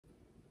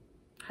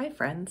Hi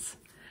friends,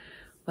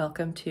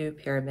 welcome to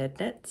Pyramid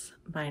Knits.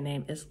 My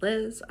name is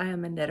Liz. I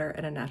am a knitter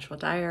and a natural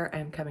dyer. I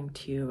am coming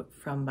to you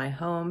from my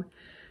home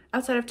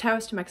outside of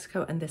Taos, New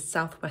Mexico in the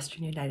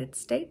southwestern United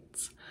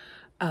States.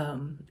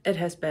 It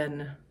has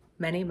been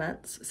many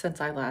months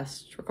since I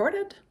last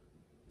recorded.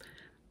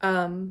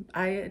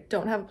 I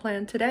don't have a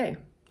plan today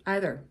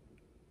either.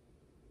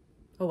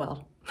 Oh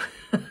well.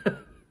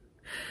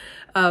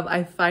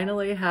 I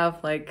finally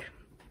have like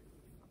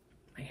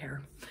my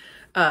hair.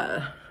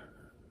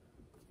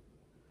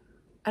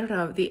 I don't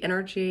know, the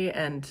energy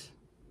and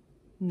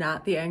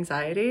not the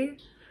anxiety.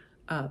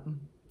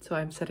 So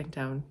I'm sitting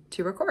down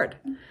to record.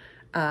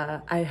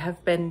 I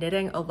have been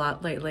knitting a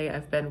lot lately.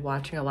 I've been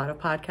watching a lot of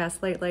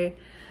podcasts lately.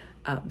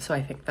 So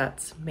I think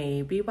that's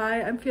maybe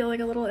why I'm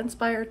feeling a little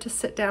inspired to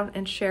sit down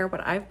and share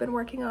what I've been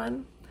working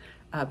on,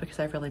 because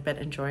I've really been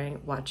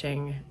enjoying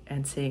watching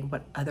and seeing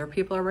what other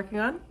people are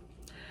working on.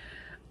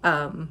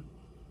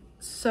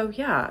 So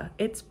yeah,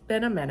 it's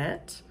been a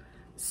minute.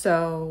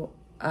 So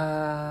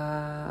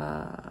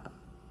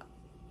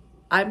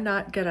I'm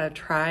not gonna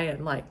try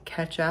and like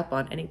catch up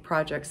on any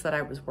projects that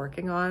I was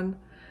working on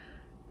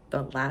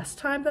the last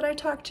time that I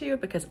talked to you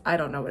because I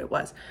don't know what it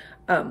was.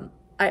 I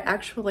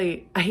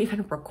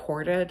even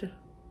recorded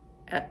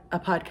a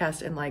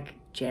podcast in like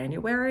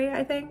January,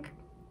 I think,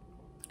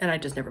 and I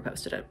just never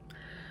posted it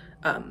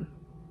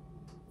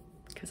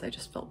because I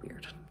just felt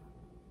weird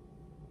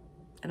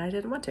and I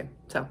didn't want to.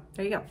 So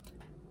there you go.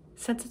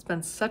 Since it's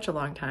been such a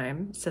long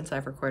time since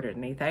I've recorded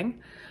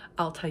anything,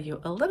 I'll tell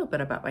you a little bit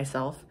about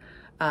myself.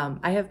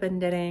 I have been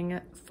knitting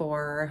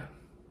for,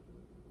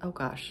 oh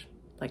gosh,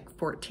 like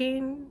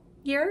 14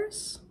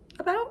 years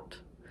about.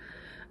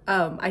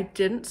 I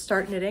didn't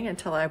start knitting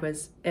until I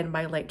was in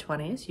my late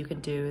 20s. You can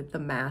do the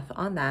math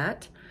on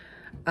that.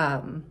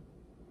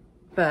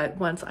 But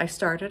once I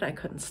started, I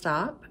couldn't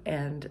stop,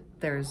 and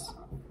there's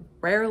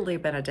rarely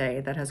been a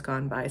day that has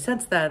gone by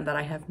since then that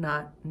I have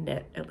not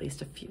knit at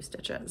least a few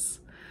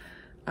stitches.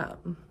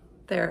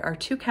 There are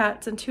 2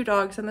 cats and 2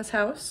 dogs in this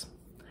house.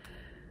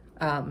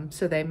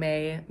 So they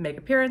may make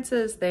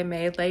appearances, they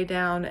may lay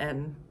down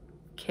and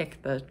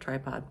kick the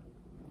tripod.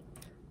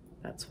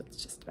 That's what's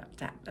just about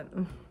to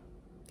happen.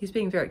 He's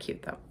being very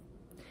cute though.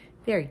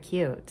 Very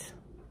cute.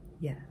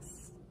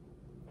 Yes.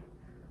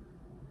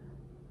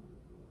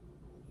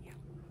 Yeah.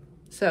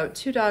 So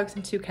 2 dogs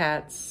and 2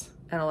 cats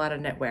and a lot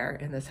of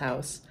knitwear in this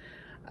house.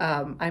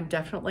 I'm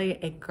definitely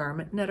a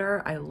garment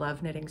knitter. I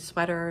love knitting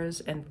sweaters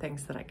and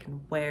things that I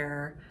can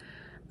wear.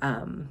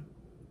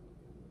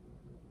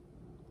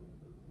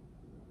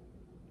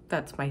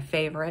 That's my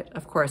favorite.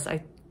 Of course,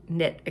 I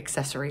knit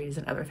accessories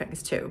and other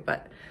things too,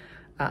 but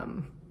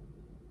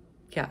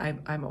yeah,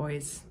 I'm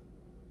always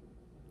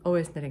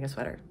knitting a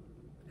sweater,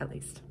 at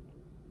least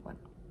one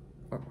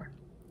or more.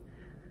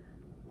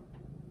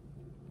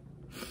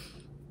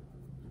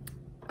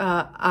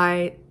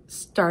 I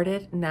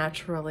started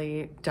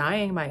naturally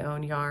dyeing my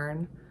own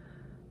yarn,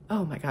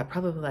 oh my God,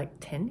 probably like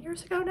 10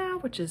 years ago now,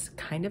 which is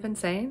kind of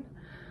insane.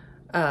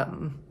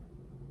 I've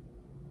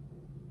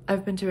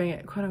been doing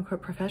it quote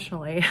unquote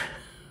professionally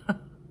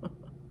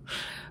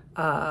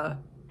for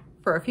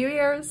a few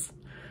years.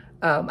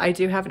 I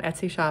do have an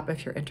Etsy shop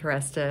if you're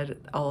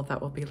interested. All of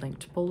that will be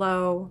linked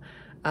below.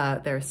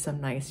 There's some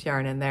nice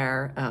yarn in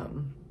there.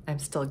 I'm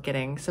still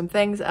getting some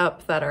things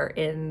up that are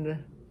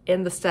in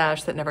the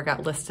stash that never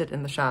got listed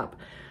in the shop.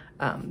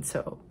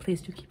 So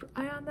please do keep your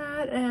eye on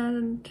that.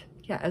 And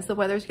yeah, as the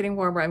weather's getting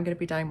warmer, I'm gonna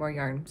be dyeing more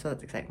yarn, so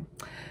that's exciting.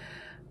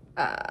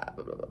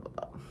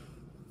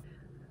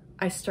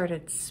 I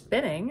started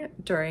spinning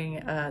during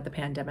the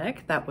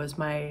pandemic. That was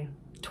my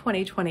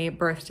 2020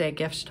 birthday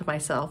gift to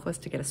myself, was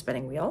to get a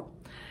spinning wheel.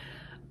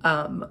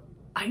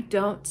 I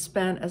don't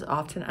spin as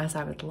often as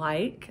I would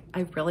like.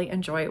 I really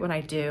enjoy it when I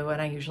do, and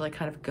I usually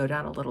kind of go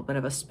down a little bit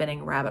of a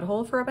spinning rabbit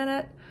hole for a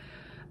minute.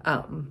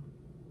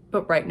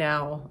 But right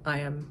now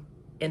I am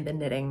in the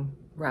knitting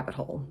rabbit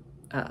hole.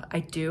 I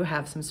do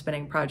have some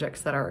spinning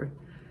projects that are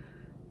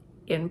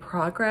in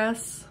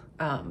progress,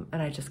 and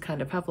I just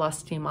kind of have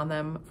lost steam on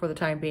them for the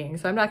time being.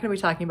 So I'm not gonna be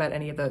talking about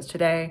any of those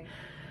today,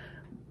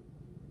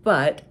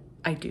 but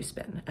I do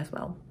spin as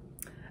well.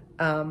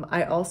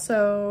 I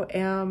also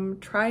am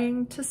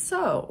trying to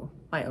sew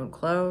my own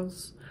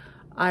clothes.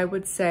 I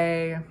would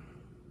say,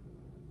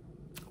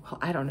 well,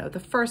 I don't know,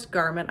 the first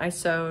garment I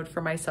sewed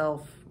for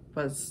myself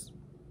was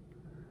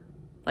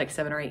like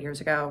 7 or 8 years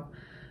ago.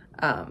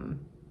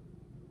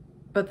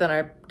 But then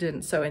I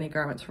didn't sew any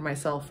garments for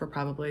myself for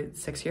probably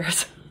 6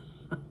 years.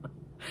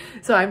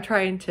 So I'm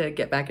trying to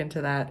get back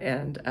into that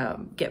and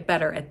get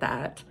better at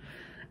that.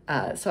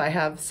 So I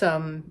have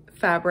some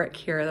fabric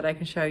here that I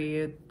can show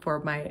you for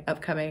my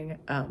upcoming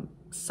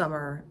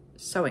summer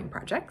sewing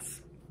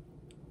projects.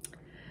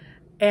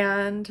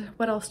 And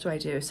what else do I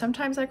do?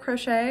 Sometimes I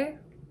crochet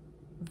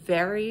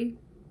very,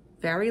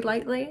 very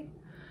lightly.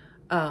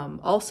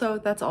 Also,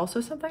 that's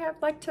also something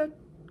I'd like to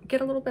get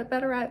a little bit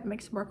better at,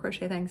 make some more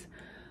crochet things.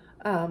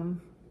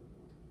 I'm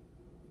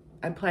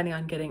planning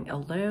on getting a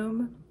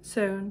loom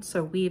soon,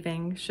 so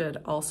weaving should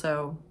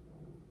also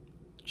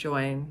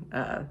join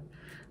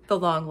the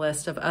long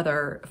list of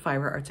other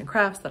fiber arts and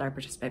crafts that I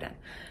participate in.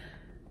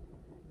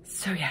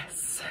 So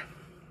yes,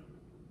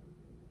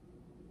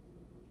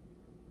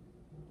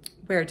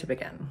 where to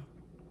begin?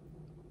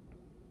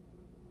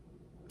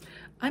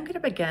 I'm gonna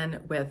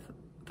begin with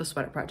the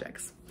sweater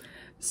projects.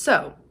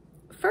 So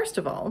first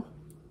of all,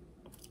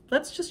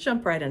 let's just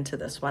jump right into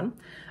this one.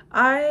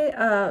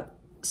 I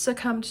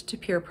succumbed to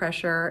peer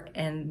pressure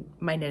in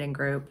my knitting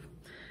group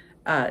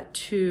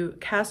to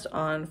cast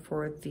on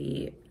for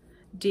the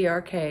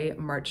DRK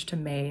March to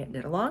May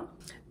knit along.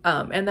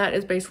 And that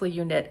is basically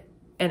you knit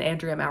an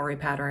Andrea Mowry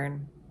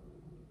pattern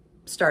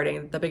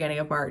starting the beginning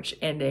of March,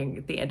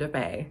 ending the end of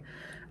May,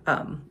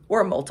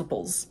 or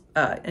multiples.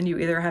 And you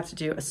either have to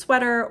do a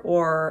sweater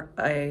or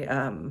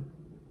a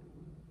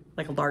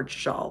like a large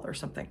shawl or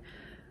something.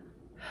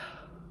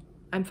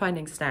 I'm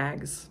finding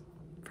snags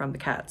from the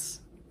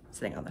cats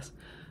sitting on this.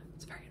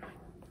 It's very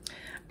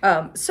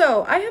annoying.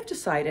 So I have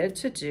decided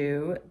to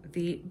do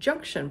the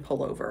Junction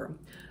pullover.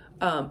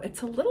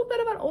 It's a little bit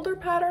of an older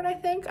pattern, I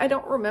think. I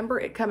don't remember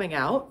it coming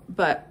out,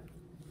 but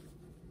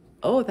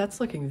oh,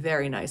 that's looking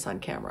very nice on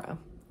camera.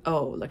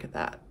 Oh, look at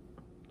that.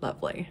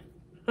 Lovely.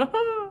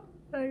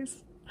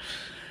 Nice.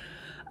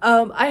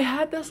 I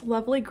had this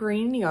lovely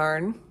green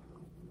yarn,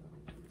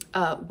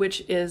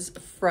 which is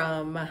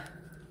from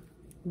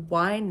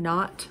Why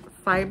Not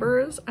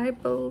Fibers, I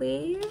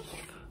believe.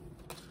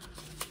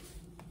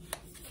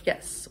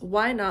 Yes,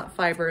 Why Not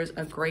Fibers,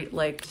 a Great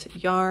Lakes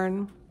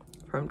yarn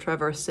from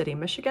Traverse City,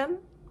 Michigan.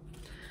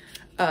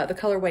 The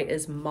colorway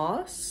is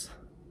Moss,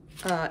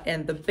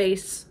 and the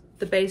base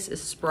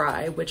is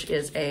Spry, which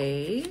is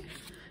it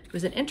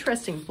was an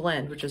interesting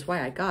blend, which is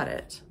why I got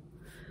it.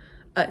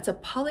 It's a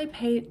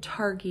Polypay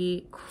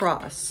Targhee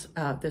Cross,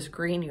 this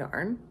green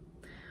yarn.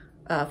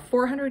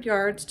 400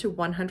 yards to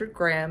 100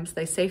 grams.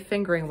 They say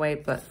fingering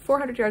weight, but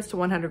 400 yards to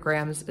 100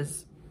 grams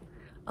is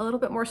a little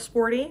bit more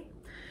sporty.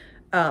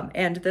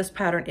 And this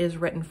pattern is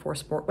written for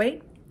sport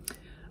weight.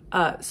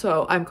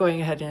 So I'm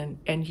going ahead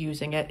and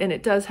using it. And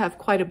it does have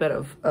quite a bit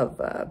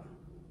of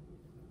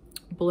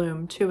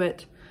bloom to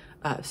it.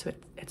 So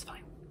it's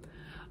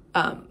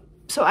fine.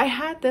 So I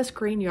had this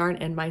green yarn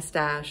in my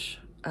stash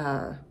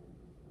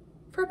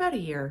for about a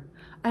year.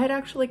 I had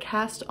actually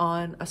cast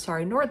on a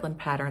Sari Nordland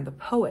pattern, the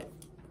Poet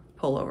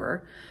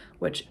pullover,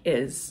 which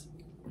is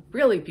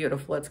really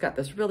beautiful. It's got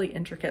this really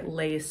intricate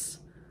lace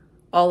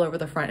all over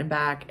the front and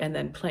back, and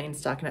then plain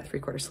stockinette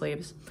 3/4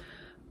 sleeves.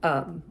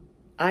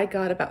 I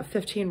got about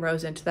 15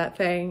 rows into that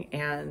thing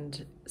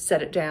and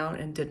set it down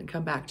and didn't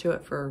come back to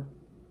it for,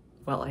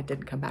 well, I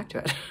didn't come back to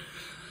it.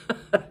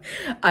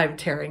 I'm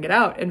tearing it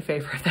out in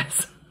favor of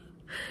this.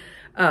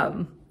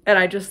 And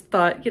I just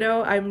thought, you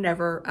know, I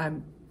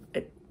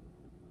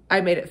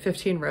made it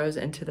 15 rows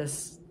into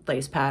this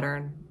lace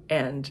pattern,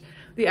 and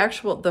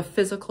the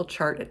physical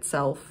chart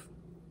itself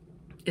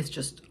is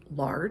just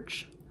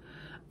large,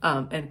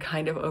 and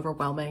kind of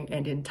overwhelming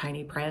and in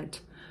tiny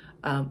print.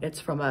 It's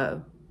from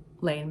a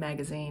Lina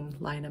magazine.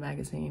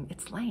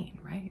 It's Lane,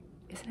 right?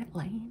 Isn't it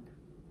Lane?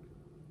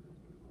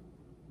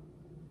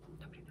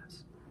 Nobody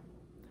knows.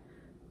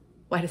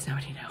 Why does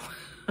nobody know?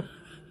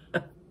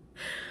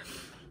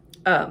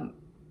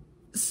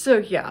 So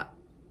yeah,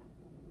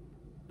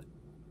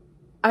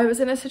 I was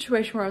in a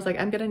situation where I was like,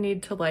 I'm gonna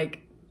need to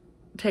like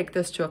take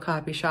this to a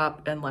copy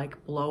shop and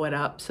like blow it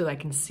up so I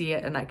can see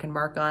it and I can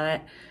mark on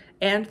it.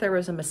 And there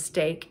was a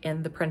mistake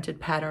in the printed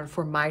pattern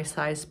for my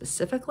size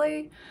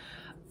specifically,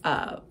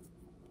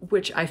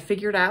 which I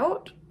figured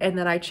out. And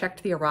then I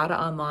checked the errata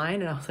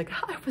online and I was like,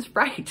 oh, I was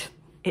right.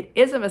 It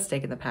is a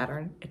mistake in the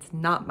pattern. It's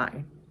not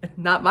my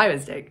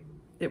mistake.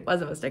 It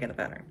was a mistake in the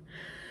pattern.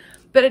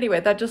 But anyway,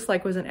 that just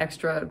like was an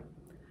extra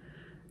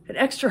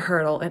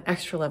hurdle, an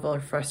extra level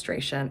of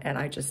frustration. And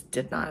I just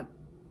didn't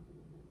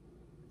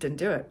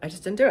do it. I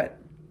just didn't do it.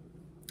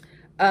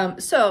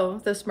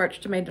 So this March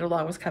to May knit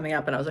along was coming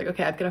up and I was like,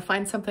 okay, I'm gonna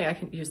find something I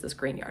can use this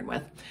green yarn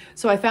with.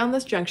 So I found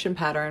this Junction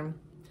pattern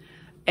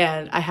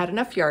and I had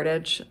enough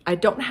yardage. I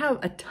don't have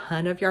a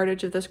ton of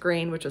yardage of this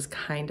green, which is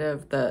kind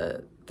of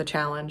the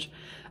challenge.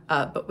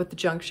 But with the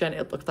Junction,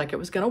 it looked like it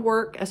was gonna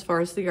work as far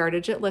as the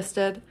yardage it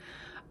listed.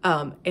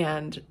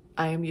 And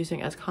I am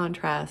using as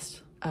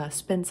contrast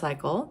Spin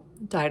Cycle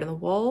dyed in the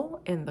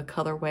wool in the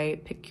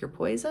colorway Pick Your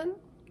Poison.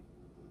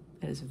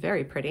 It is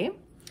very pretty.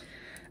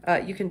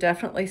 You can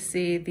definitely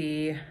see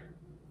the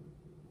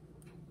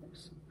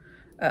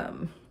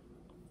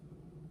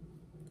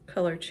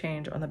color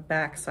change on the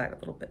back side a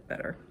little bit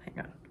better. Hang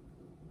on.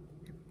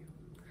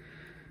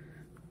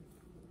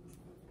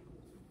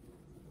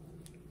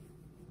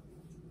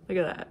 Look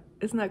at that.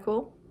 Isn't that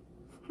cool?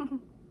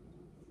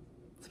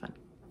 It's fun.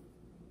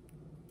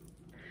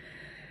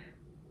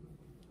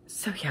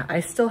 So yeah, I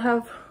still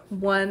have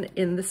one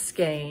in the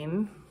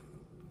skein.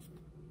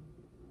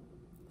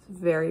 It's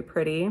very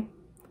pretty.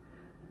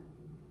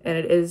 And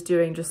it is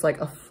doing just like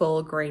a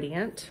full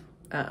gradient.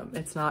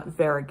 It's not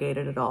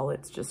variegated at all.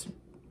 It's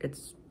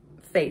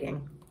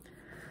fading.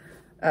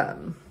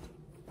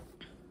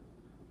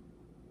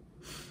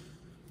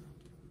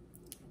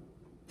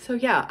 So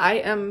yeah, I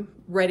am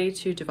ready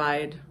to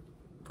divide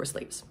for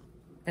sleeves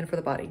and for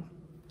the body.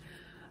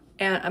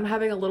 And I'm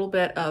having a little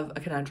bit of a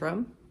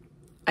conundrum.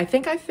 I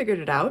think I figured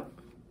it out.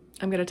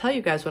 I'm going to tell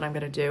you guys what I'm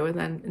going to do, and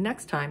then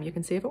next time you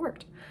can see if it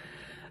worked.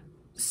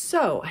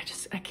 So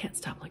I can't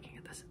stop looking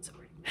at this. It's so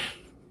pretty.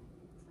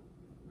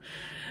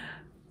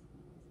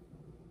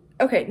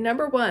 Okay,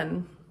 number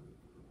one,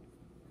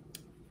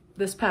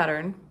 this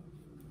pattern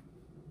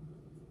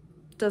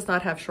does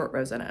not have short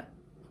rows in it.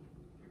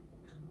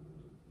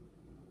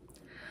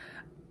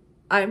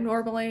 I'm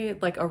normally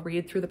like a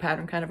read through the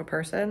pattern kind of a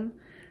person.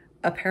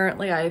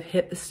 Apparently I've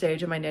hit the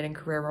stage in my knitting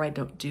career where I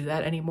don't do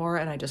that anymore,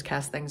 and I just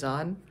cast things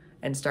on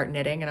and start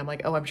knitting, and I'm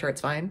like, oh, I'm sure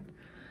it's fine.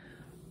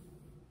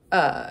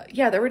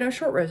 Yeah, there were no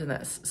short rows in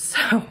this.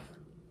 So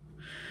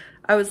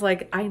I was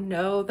like, I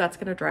know that's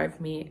gonna drive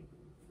me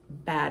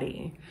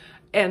batty.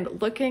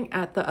 And looking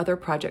at the other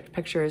project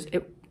pictures,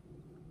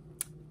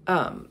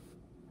 the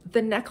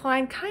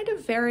neckline kind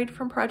of varied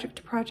from project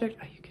to project.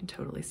 Oh, you can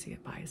totally see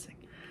it biasing.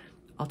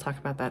 I'll talk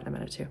about that in a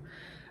minute too.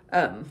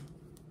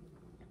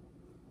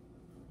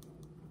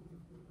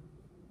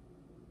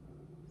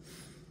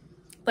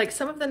 Like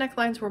some of the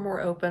necklines were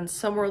more open,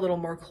 some were a little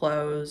more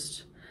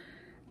closed.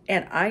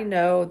 And I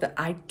know that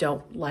I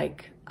don't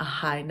like a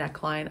high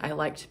neckline. I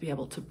like to be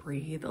able to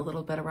breathe a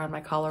little bit around my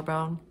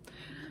collarbone.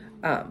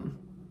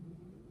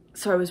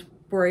 So I was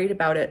worried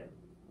about it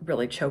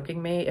really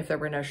choking me if there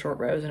were no short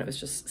rows and it was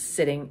just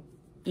sitting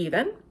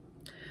even.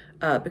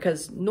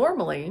 Because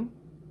normally,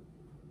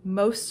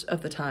 most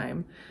of the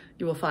time,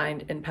 you will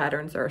find in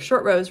patterns there are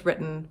short rows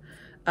written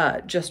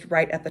just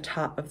right at the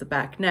top of the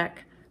back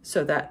neck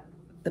so that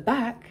the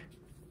back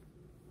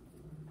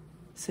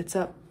sits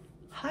up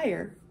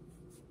higher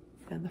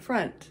than the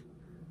front,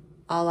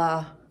 a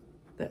la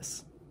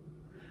this.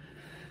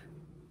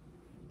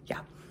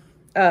 Yeah,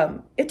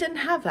 it didn't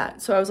have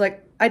that. So I was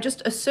like, I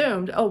just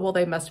assumed, oh, well,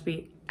 they must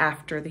be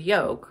after the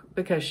yoke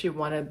because she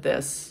wanted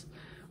this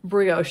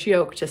brioche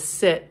yoke to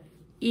sit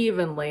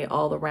evenly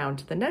all around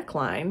the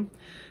neckline.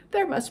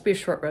 There must be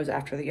short rows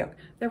after the yoke.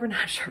 There were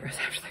not short rows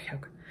after the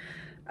yoke.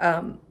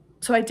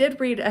 So I did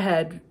read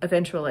ahead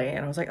eventually,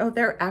 and I was like, oh,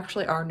 there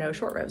actually are no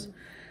short rows.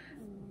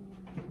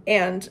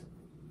 And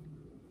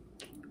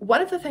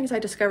one of the things I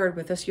discovered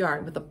with this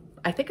yarn, with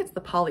I think it's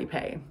the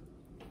Polypay,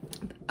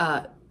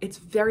 it's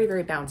very,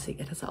 very bouncy.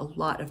 It has a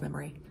lot of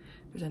memory.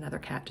 There's another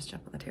cat just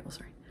jumped on the table,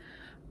 sorry.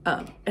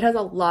 It has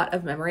a lot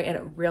of memory, and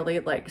it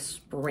really like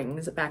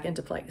springs back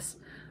into place.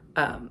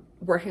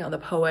 Working on the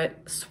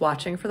Poet,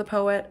 swatching for the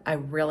Poet, I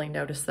really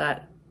noticed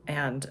that,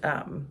 and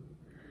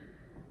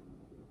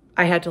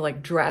I had to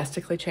like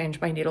drastically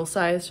change my needle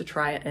size to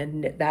try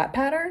and knit that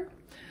pattern.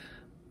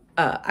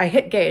 I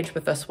hit gauge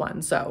with this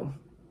one, so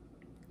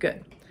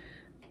good.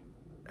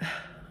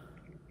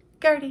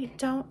 Gertie,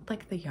 don't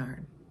lick the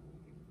yarn.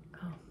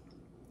 Oh.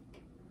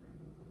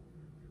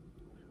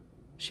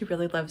 She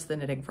really loves the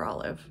knitting for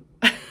Olive.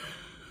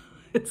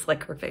 It's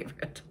like her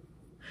favorite.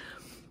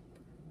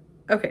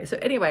 Okay, so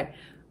anyway,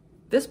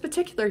 this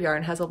particular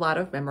yarn has a lot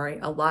of memory,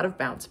 a lot of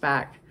bounce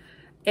back,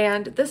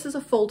 and this is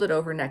a folded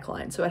over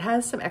neckline, so it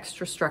has some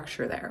extra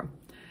structure there.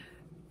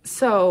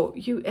 So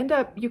you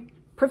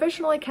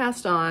provisionally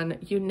cast on,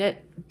 you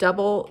knit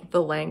double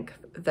the length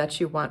that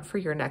you want for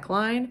your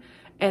neckline,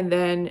 and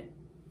then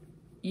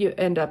you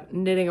end up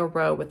knitting a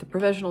row with the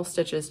provisional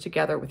stitches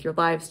together with your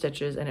live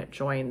stitches, and it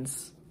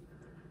joins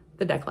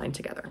the neckline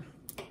together.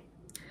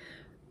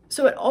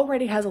 So it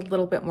already has a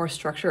little bit more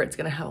structure. It's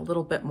gonna have a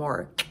little bit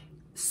more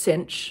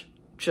cinch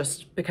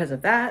just because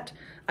of that.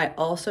 I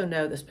also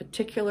know this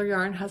particular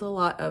yarn has a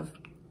lot of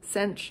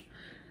cinch.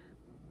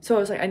 So I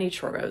was like, I need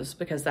short rows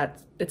because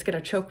it's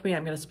gonna choke me.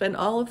 I'm gonna spend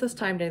all of this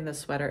time knitting this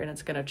sweater and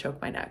it's gonna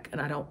choke my neck, and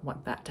I don't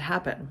want that to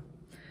happen.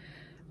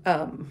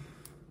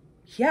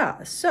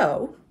 Yeah,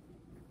 so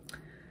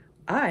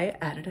I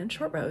added in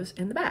short rows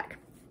in the back.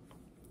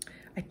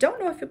 I don't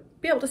know if you'll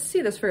be able to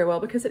see this very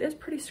well because it is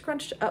pretty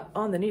scrunched up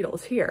on the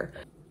needles here.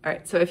 All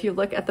right, so if you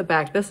look at the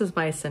back, this is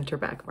my center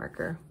back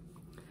marker.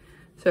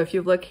 So if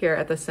you look here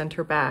at the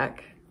center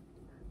back,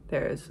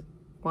 there's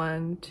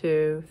 1,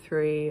 2,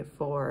 3,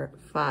 4,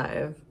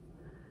 5,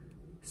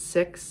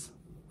 6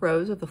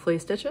 rows of the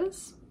fleece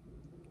stitches.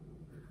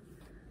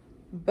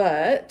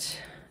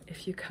 But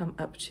if you come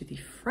up to the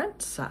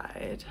front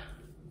side,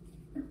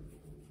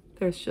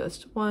 there's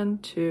just 1,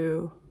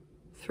 2,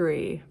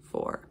 3,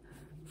 4,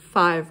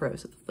 5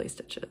 rows of the fleece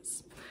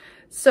stitches.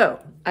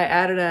 So I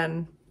added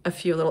in a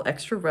few little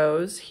extra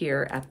rows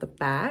here at the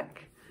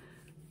back.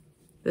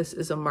 This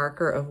is a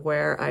marker of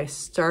where I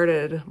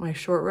started my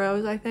short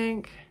rows, I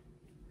think.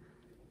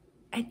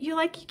 And you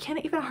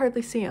can't even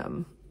hardly see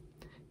them.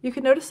 You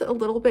can notice it a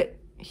little bit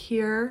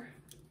here.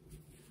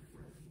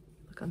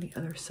 Look on the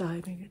other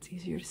side, maybe it's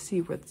easier to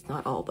see where it's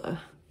not all the,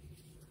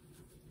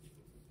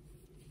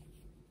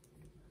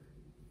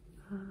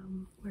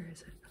 where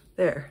is it?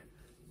 There.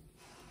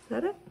 Is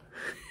that it?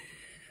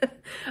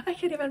 I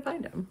can't even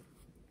find them.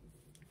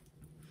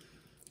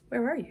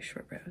 Where are you,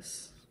 short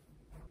rows?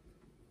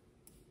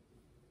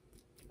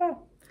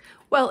 Oh,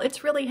 well,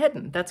 it's really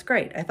hidden. That's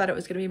great. I thought it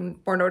was going to be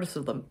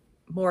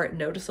more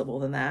noticeable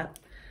than that.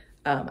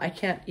 I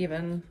can't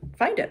even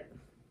find it.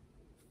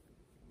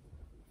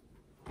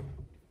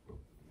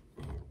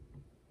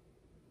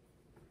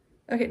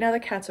 Okay, now the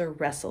cats are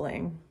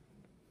wrestling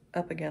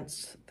up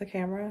against the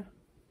camera.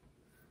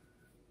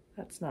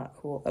 That's not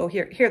cool. Oh,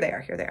 here they are,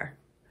 here they are.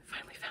 I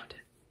finally found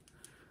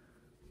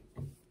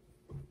it.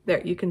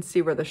 There, you can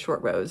see where the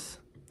short rows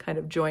kind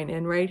of join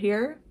in right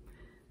here.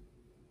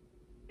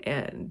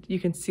 And you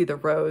can see the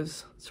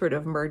rows sort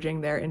of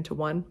merging there into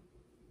one.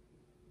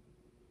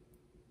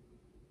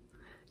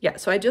 Yeah,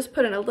 so I just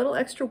put in a little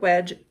extra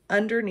wedge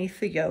underneath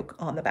the yoke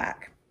on the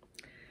back.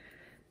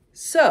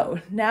 So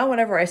now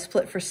whenever I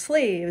split for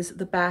sleeves,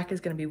 the back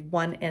is going to be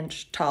 1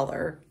 inch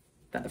taller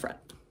than the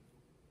front.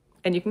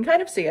 And you can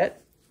kind of see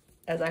it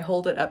as I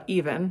hold it up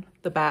even,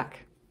 the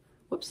back,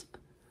 whoops,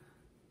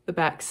 the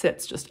back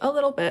sits just a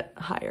little bit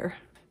higher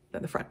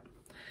than the front.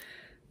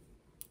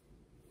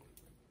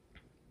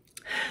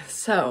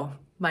 So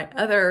my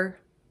other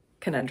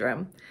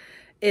conundrum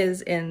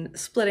is in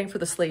splitting for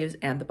the sleeves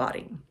and the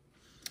body.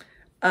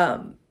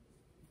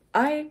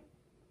 I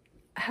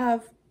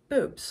have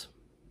boobs.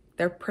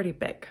 They're pretty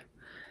big.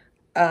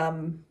 I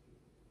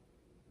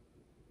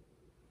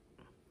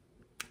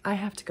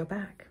have to go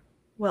back.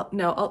 Well,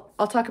 no,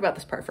 I'll talk about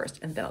this part first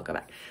and then I'll go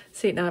back.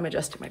 See, now I'm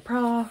adjusting my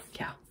bra.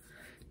 Yeah,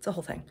 it's a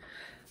whole thing.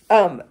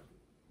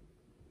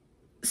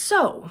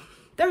 So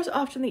there's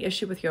often the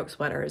issue with yoke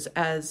sweaters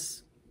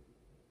as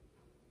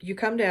you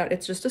come down,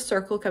 it's just a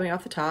circle coming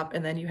off the top,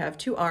 and then you have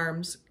 2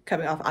 arms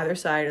coming off either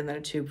side and then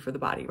a tube for the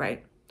body,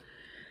 right?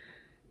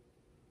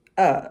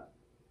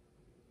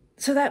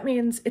 So that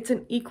means it's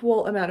an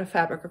equal amount of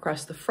fabric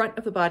across the front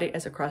of the body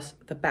as across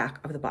the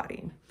back of the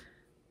body.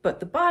 But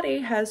the body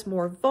has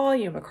more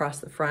volume across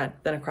the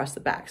front than across the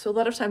back. So a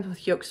lot of times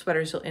with yoke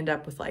sweaters, you'll end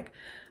up with like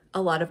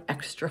a lot of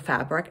extra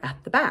fabric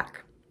at the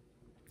back.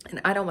 And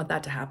I don't want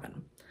that to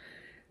happen.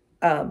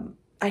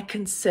 I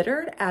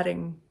considered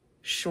adding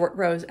short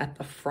rows at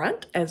the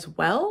front as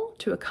well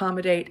to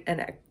accommodate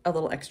a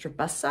little extra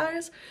bust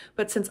size.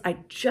 But since I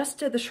just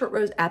did the short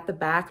rows at the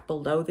back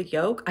below the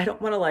yoke, I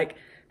don't want to like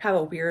have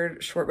a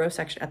weird short row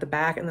section at the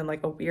back and then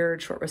like a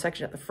weird short row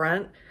section at the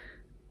front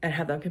and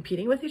have them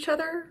competing with each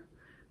other,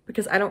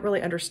 because I don't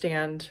really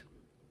understand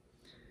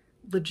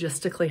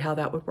logistically how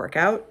that would work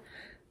out.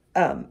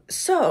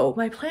 So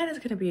my plan is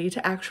going to be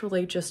to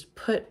actually just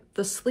put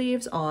the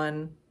sleeves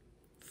on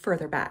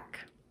further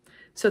back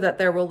so that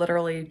there will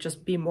literally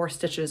just be more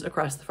stitches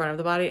across the front of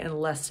the body and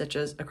less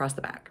stitches across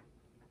the back.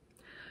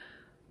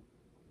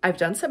 I've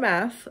done some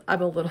math.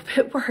 I'm a little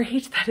bit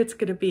worried that it's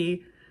going to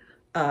be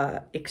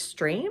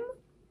extreme,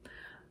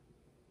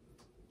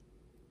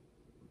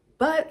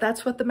 but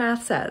that's what the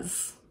math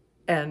says,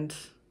 and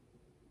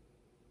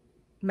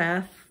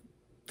math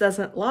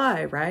doesn't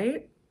lie,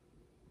 right?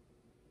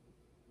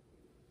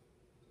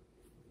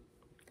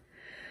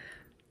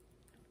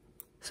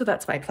 So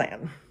that's my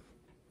plan.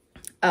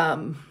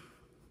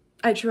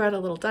 I drew out a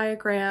little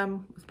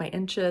diagram with my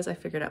inches. I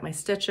figured out my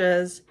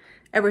stitches,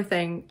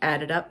 everything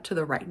added up to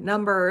the right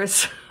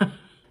numbers.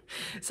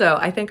 So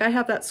I think I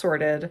have that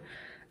sorted.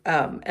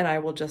 And I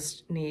will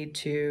just need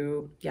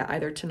to, yeah,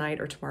 either tonight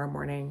or tomorrow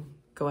morning,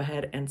 go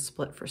ahead and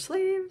split for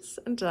sleeves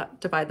and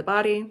divide the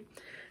body.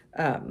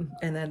 And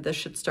then this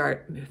should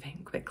start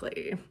moving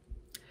quickly.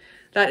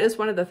 That is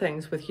one of the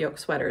things with yoke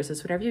sweaters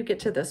is whenever you get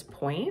to this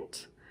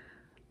point,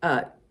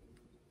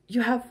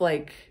 you have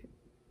like,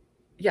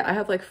 yeah, I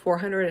have like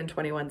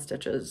 421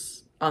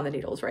 stitches on the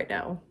needles right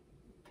now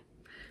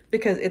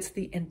because it's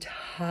the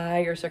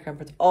entire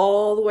circumference,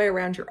 all the way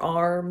around your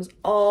arms,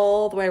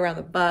 all the way around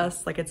the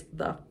bust, like it's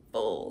the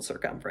full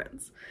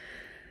circumference.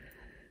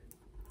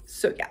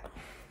 So yeah,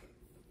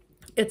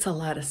 it's a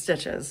lot of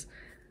stitches.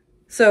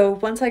 So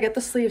once I get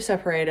the sleeve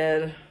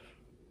separated,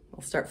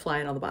 I'll start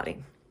flying on the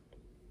body.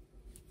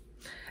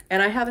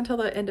 And I have until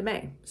the end of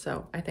May,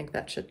 so I think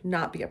that should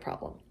not be a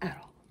problem at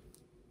all.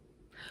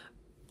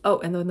 Oh,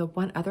 and then the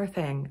one other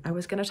thing I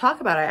was going to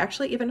talk about, I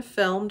actually even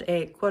filmed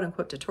a quote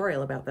unquote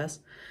tutorial about this.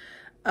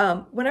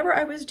 Whenever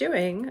I was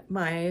doing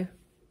my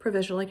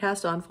provisionally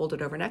cast on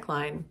folded over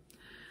neckline,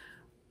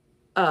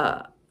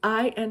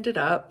 I ended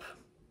up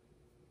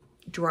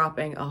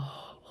dropping a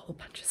whole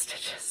bunch of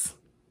stitches.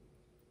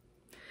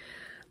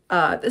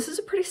 This is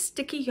a pretty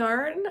sticky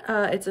yarn.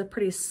 It's a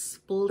pretty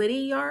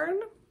splitty yarn.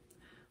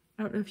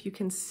 I don't know if you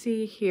can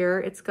see here.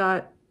 It's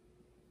got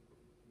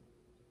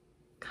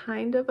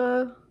kind of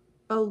a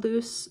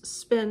loose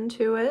spin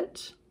to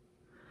it.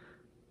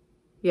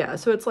 Yeah,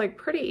 so it's like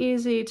pretty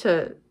easy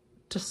to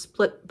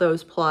split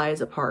those plies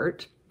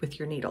apart with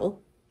your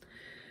needle.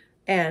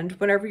 And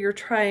whenever you're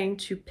trying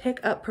to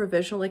pick up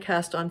provisionally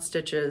cast on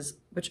stitches,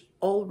 which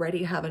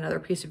already have another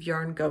piece of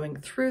yarn going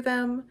through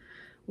them,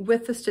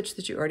 with the stitch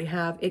that you already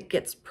have, it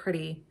gets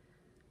pretty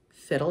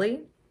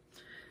fiddly.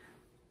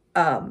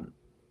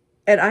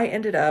 And I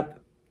ended up,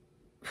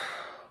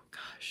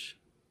 gosh,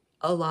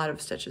 a lot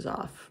of stitches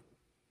off.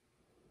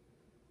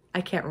 I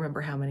can't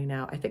remember how many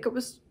now. I think it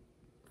was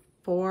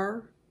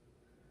 4,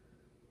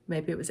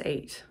 maybe it was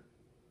 8.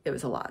 It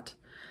was a lot.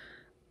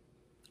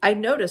 I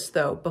noticed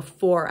though,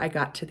 before I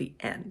got to the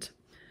end,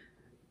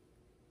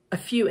 a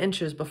few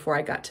inches before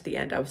I got to the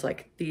end, I was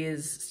like,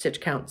 these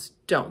stitch counts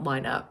don't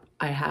line up.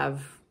 I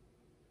have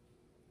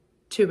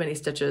too many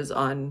stitches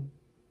on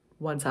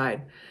one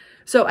side.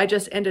 So I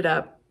just ended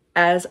up,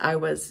 as I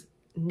was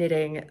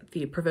knitting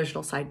the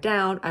provisional side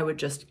down, I would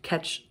just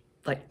catch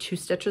like 2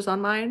 stitches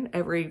on mine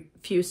every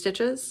few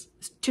stitches,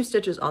 2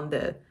 stitches on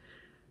the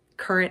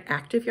current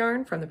active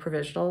yarn from the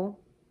provisional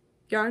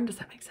yarn. Does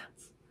that make sense?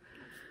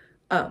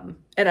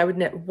 And I would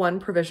knit 1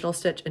 provisional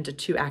stitch into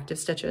 2 active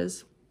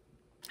stitches,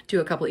 do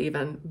a couple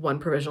even, 1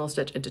 provisional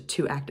stitch into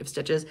 2 active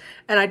stitches.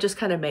 And I just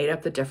kind of made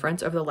up the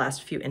difference over the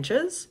last few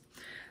inches.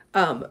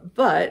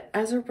 But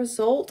as a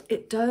result,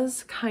 it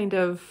does kind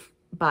of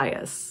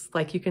bias.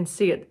 Like you can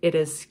see it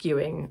is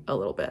skewing a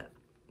little bit.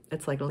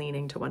 It's like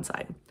leaning to one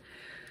side.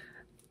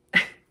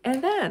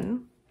 And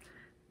then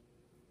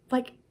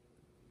like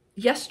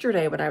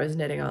yesterday when I was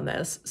knitting on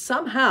this,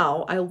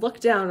 somehow I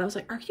looked down and I was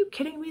like, are you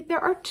kidding me? There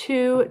are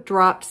 2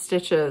 dropped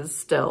stitches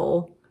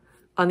still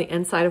on the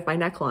inside of my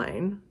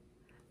neckline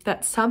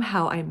that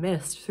somehow I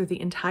missed through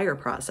the entire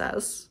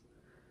process.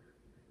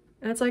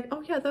 And it's like,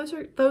 oh yeah,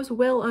 those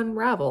will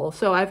unravel.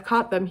 So I've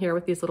caught them here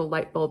with these little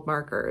light bulb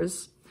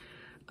markers.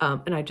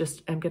 And I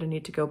just am gonna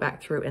need to go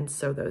back through and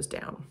sew those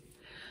down.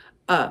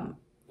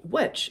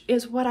 Which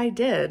is what I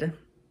did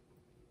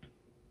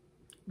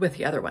with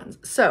the other ones.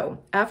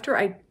 So after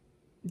I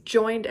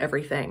joined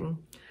everything,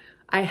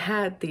 I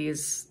had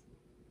these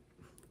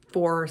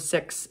 4,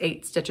 6,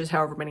 8 stitches,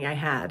 however many I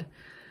had,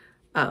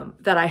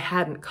 that I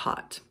hadn't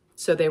caught.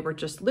 So they were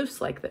just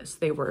loose like this.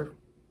 They were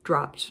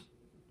dropped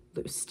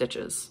loose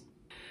stitches.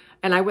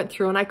 And I went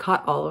through and I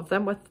caught all of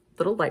them with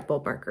little light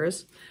bulb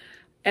markers.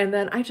 And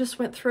then I just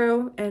went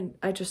through and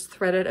I just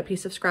threaded a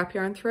piece of scrap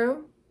yarn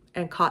through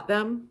and caught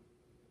them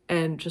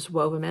and just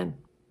wove them in.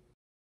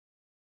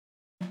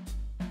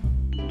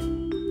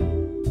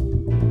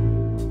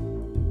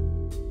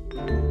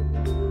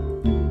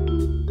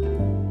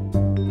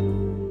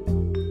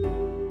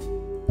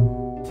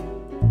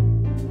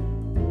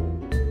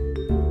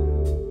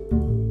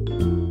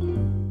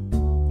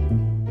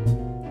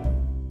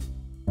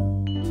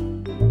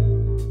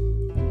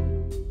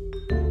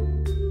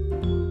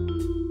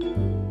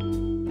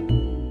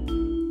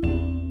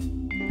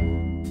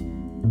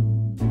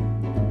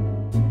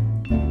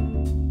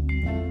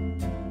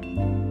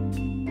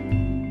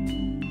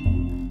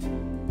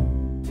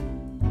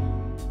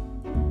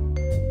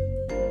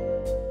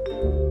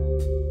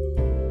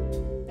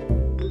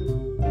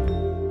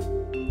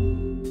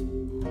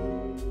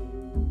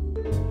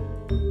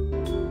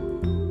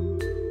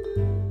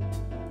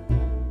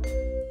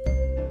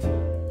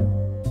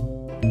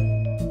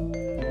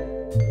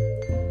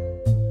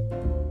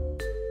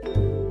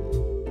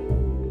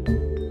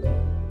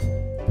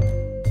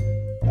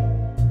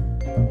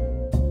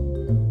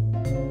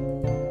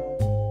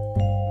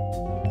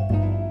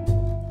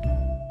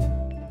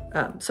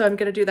 So I'm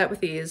gonna do that with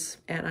these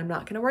and I'm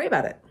not gonna worry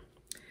about it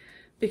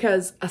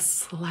because a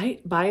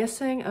slight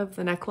biasing of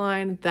the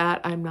neckline,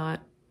 that I'm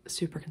not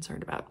super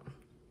concerned about.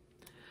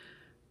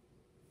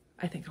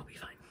 I think I'll be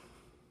fine.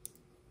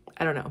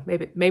 I don't know,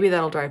 maybe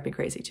that'll drive me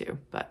crazy too,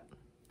 but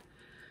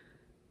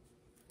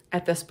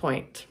at this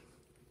point,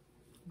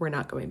 we're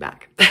not going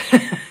back.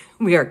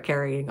 We are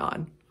carrying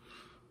on.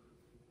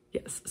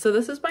 Yes, so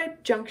this is my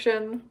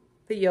junction.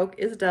 The yoke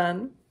is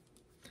done.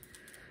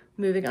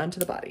 Moving on to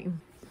the body.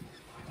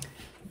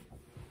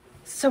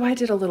 So I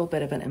did a little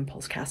bit of an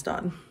impulse cast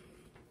on.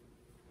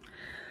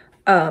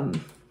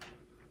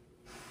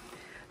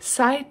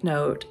 Side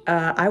note,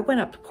 I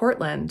went up to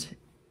Portland,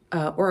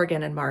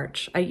 Oregon in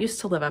March. I used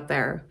to live up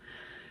there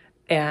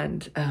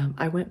and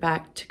I went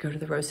back to go to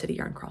the Rose City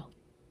Yarn Crawl.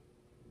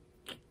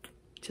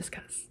 Just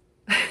cause,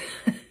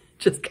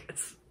 just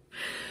cause.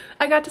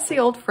 I got to see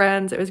old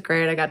friends. It was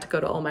great. I got to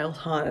go to all my old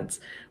haunts.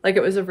 Like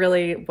it was a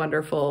really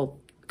wonderful,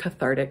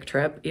 cathartic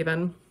trip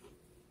even.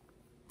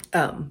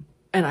 And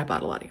I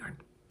bought a lot of yarn.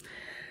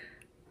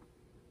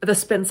 The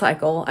spin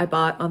cycle I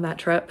bought on that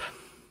trip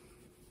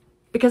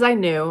because I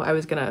knew I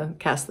was gonna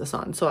cast this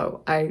on.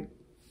 So I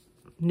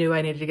knew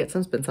I needed to get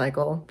some spin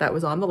cycle. That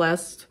was on the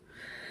list.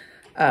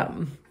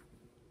 And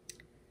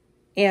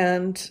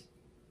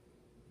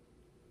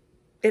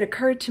it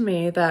occurred to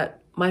me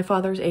that my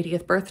father's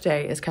 80th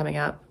birthday is coming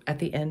up at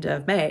the end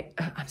of May.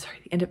 I'm sorry,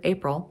 the end of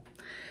April.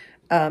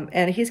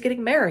 And he's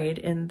getting married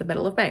in the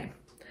middle of May.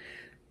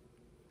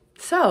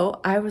 So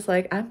I was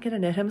like, I'm gonna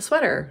knit him a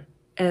sweater.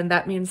 And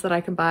that means that I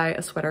can buy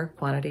a sweater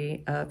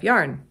quantity of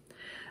yarn,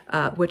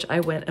 which I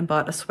went and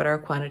bought a sweater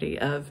quantity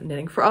of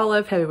Knitting for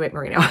Olive Heavyweight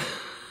Merino.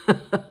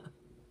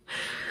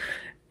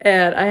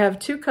 And I have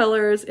 2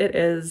 colors. It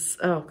is,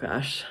 oh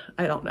gosh,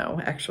 I don't know,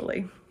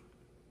 actually.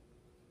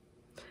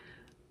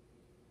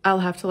 I'll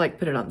have to like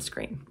put it on the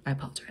screen. I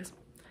apologize.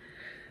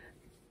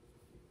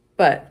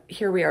 But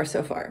here we are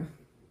so far.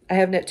 I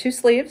have knit 2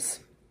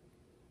 sleeves.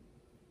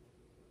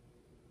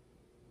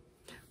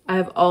 I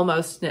have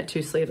almost knit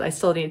 2 sleeves. I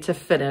still need to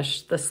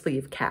finish the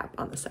sleeve cap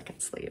on the second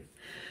sleeve.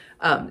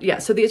 Yeah,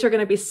 so these are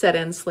gonna be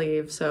set-in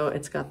sleeves. So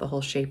it's got the whole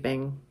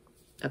shaping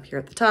up here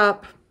at the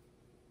top.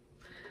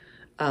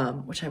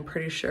 which I'm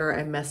pretty sure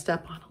I messed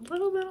up on a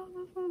little bit.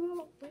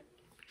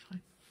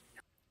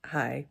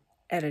 Hi,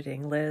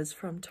 editing Liz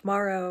from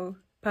tomorrow,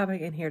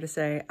 popping in here to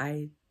say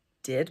I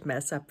did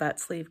mess up that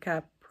sleeve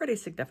cap pretty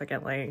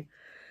significantly.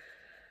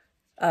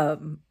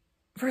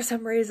 For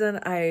some reason,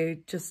 I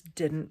just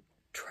didn't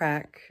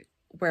track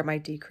where my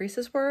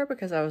decreases were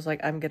because I was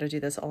like, I'm gonna do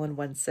this all in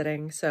one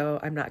sitting, so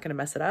I'm not gonna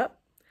mess it up.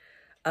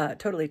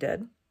 Totally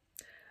did.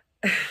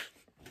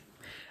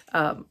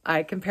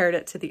 I compared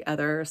it to the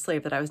other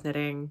sleeve that I was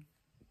knitting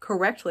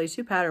correctly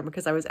to pattern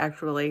because I was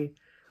actually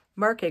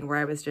marking where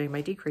I was doing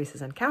my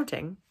decreases and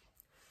counting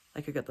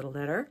like a good little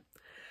knitter.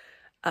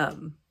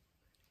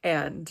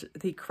 And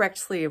the correct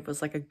sleeve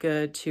was like a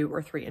good 2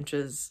 or 3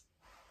 inches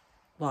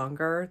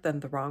longer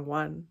than the wrong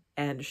one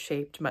and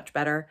shaped much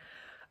better.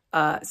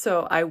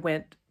 So I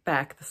went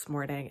back this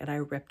morning and I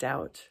ripped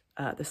out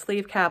the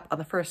sleeve cap on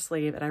the first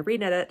sleeve and I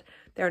reknit it.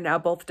 They're now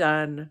both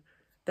done.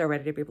 They're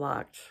ready to be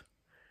blocked.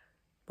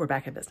 We're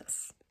back in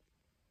business.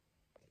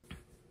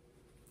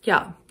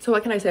 Yeah, so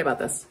what can I say about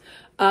this?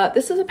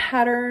 This is a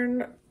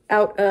pattern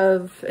out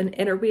of an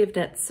Interweave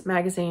Knits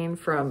magazine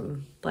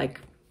from like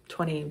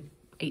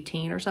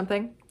 2018 or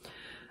something.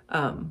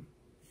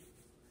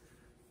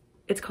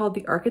 It's called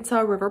the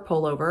Arkansas River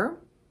Pullover.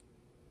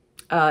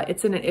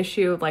 It's in an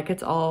issue, like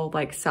it's all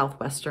like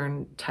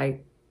Southwestern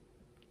type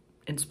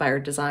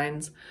inspired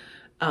designs.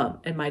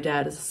 And my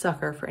dad is a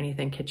sucker for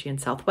anything kitschy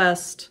and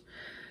Southwest.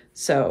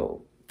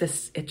 So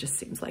it just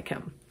seems like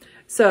him.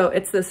 So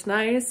it's this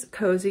nice,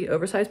 cozy,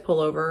 oversized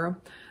pullover.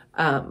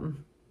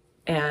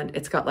 And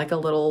it's got like a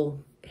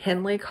little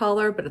Henley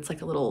collar, but it's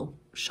like a little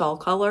shawl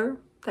collar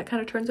that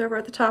kind of turns over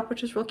at the top,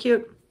 which is real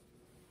cute.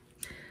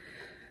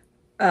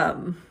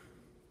 Yeah,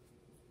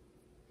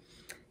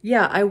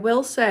 I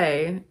will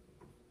say,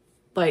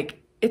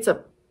 like,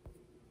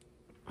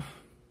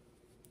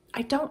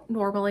 I don't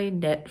normally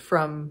knit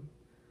from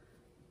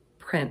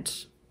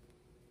print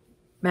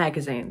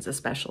magazines,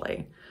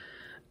 especially.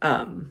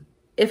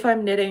 If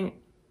I'm knitting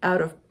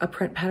out of a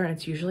print pattern,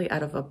 it's usually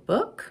out of a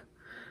book,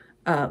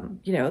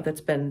 you know,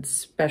 that's been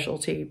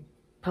specialty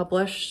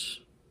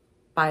published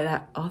by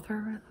that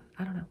author.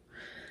 I don't know.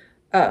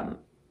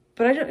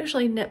 But I don't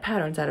usually knit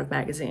patterns out of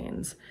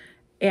magazines.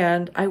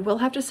 And I will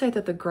have to say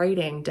that the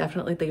grading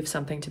definitely leaves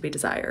something to be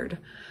desired.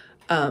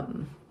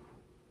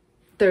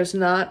 There's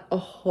not a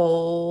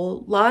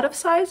whole lot of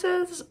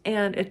sizes,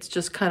 and it's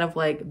just kind of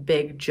like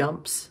big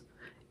jumps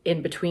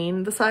in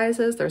between the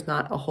sizes. There's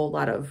not a whole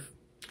lot of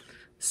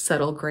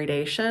subtle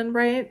gradation,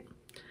 right?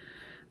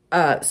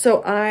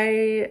 So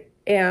I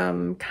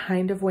am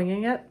kind of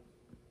winging it.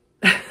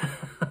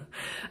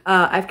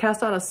 I've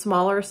cast on a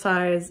smaller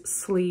size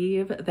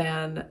sleeve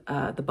than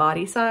the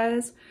body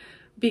size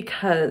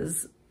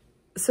because,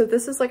 so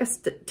this is like a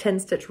 10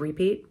 stitch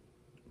repeat,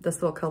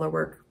 this little color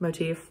work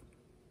motif.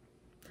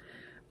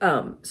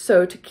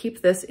 So to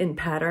keep this in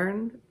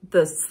pattern,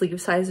 the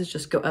sleeve sizes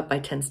just go up by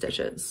 10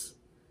 stitches,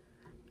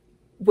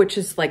 which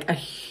is like a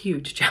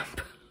huge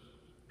jump.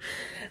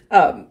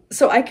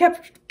 So I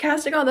kept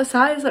casting on the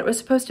size that it was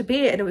supposed to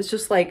be, and it was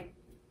just like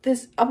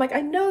this, I'm like,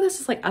 I know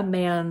this is like a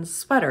man's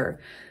sweater,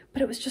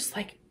 but it was just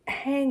like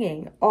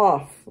hanging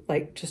off,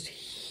 like just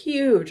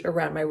huge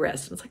around my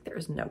wrist. And it's like, there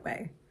is no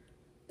way.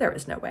 There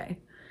is no way.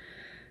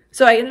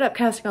 So I ended up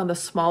casting on the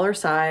smaller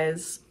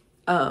size.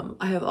 I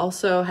have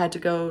also had to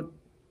go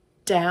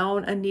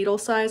down a needle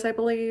size, I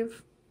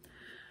believe.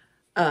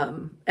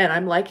 And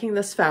I'm liking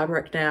this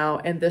fabric now,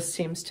 and this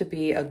seems to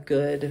be a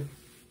good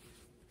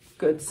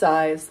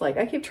size. Like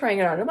I keep trying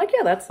it on. I'm like,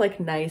 yeah, that's like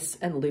nice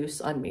and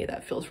loose on me.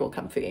 That feels real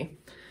comfy.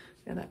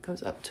 And that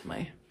goes up to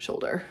my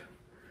shoulder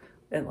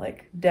and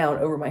like down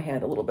over my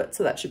hand a little bit.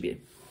 So that should be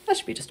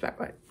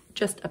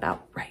just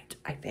about right,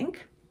 I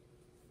think.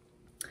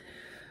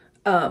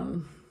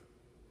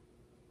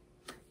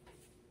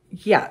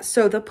 Yeah,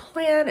 so the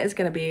plan is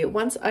going to be,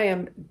 once I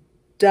am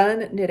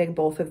done knitting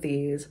both of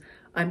these,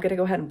 I'm going to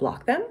go ahead and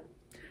block them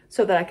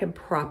so that I can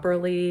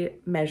properly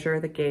measure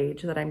the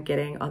gauge that I'm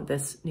getting on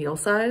this needle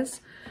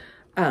size,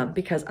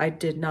 because I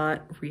did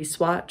not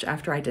re-swatch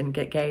after I didn't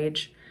get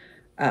gauge.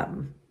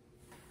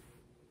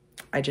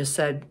 I just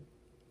said,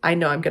 I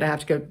know I'm going to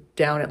have to go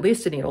down at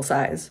least a needle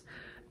size.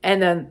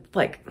 And then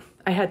like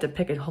I had to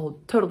pick a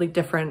whole totally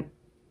different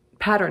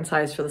pattern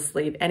size for the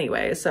sleeve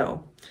anyway.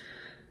 So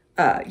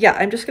yeah,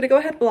 I'm just going to go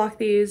ahead and block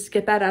these,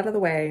 get that out of the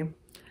way.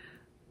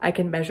 I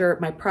can measure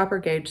my proper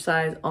gauge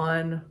size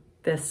on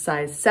this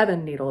size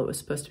 7 needle. It was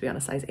supposed to be on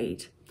a size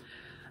 8.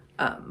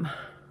 And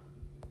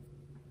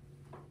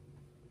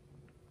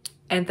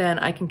then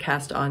I can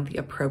cast on the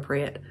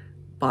appropriate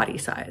body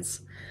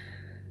size.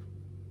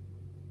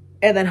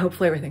 And then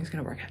hopefully everything's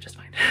going to work out just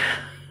fine.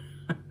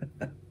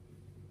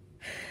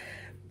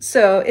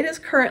 So it is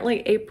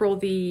currently April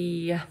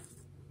the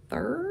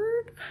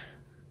 3rd.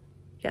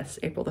 Yes,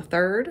 April the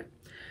 3rd.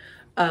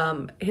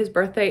 His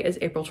birthday is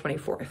April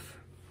 24th.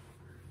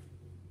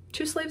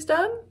 2 sleeves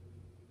done,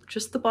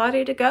 just the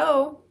body to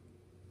go.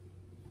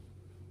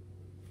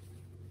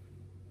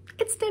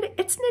 It's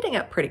knitting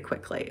up pretty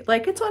quickly.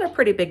 Like it's on a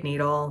pretty big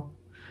needle.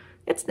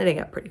 It's knitting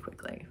up pretty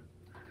quickly.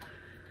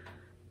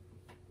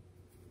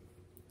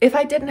 if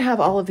I didn't have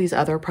all of these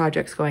other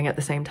projects going at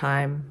the same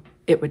time,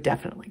 it would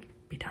definitely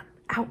be done.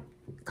 Ow,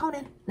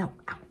 Conan, no,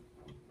 ow.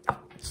 Oh,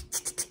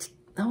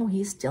 no,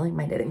 he's stealing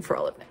my knitting for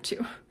all of it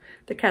too.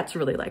 The cats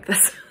really like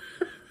this.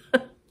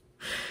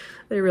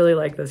 They really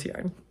like this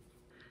yarn.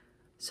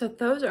 So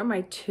those are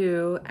my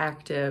 2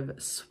 active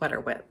sweater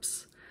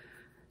whips.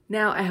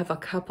 Now I have a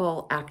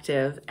couple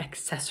active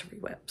accessory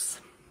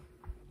whips.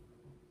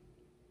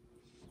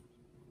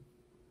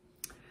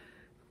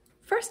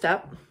 First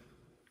up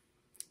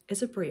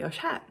is a brioche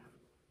hat.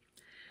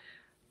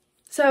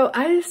 So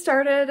I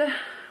started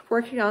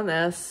working on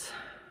this,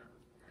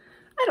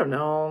 I don't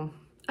know,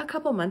 a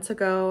couple months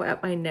ago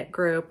at my knit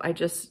group. I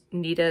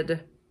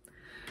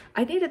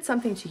needed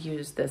something to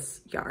use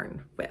this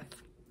yarn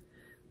with.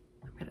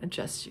 I'm gonna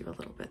adjust you a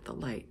little bit, the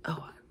light. Oh,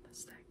 on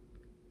this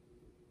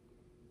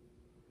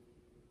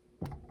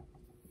thing.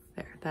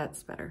 There,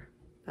 that's better.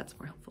 That's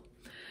more helpful.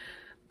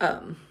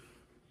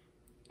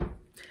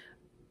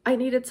 I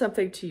needed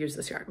something to use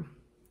this yarn.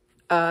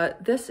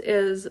 This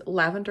is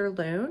Lavender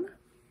Loon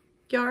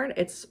yarn.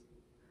 It's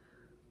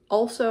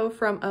also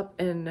from up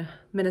in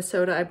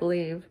Minnesota, I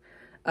believe.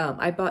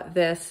 I bought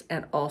this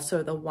and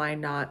also the Why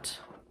Not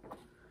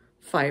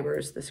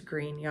Fibers, this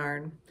green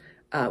yarn,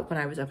 when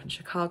I was up in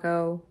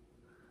Chicago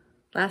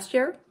last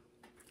year,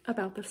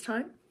 about this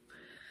time.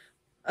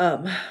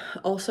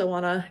 Also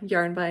on a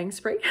yarn buying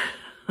spree.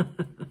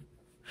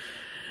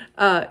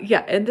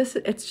 Yeah, and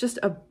it's just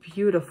a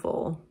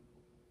beautiful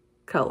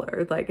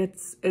color. Like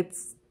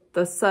it's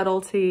the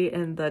subtlety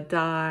and the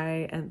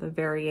dye and the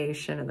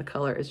variation and the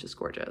color is just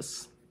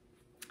gorgeous.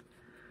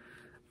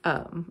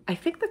 I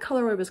think the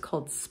colorway was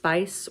called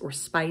Spice or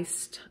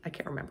Spiced. I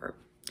can't remember.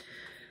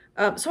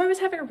 So I was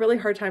having a really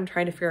hard time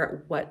trying to figure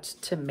out what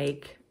to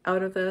make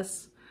out of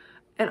this.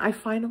 And I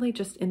finally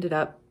just ended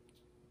up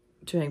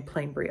doing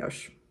plain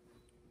brioche,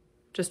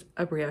 just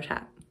a brioche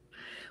hat,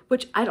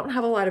 which I don't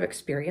have a lot of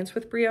experience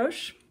with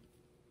brioche.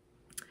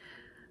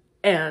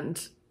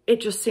 And it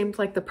just seemed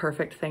like the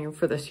perfect thing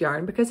for this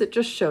yarn because it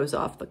just shows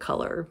off the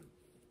color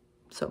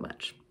so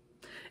much.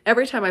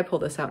 Every time I pull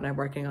this out and I'm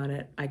working on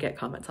it, I get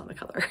comments on the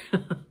color.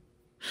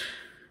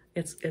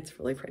 It's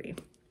really pretty.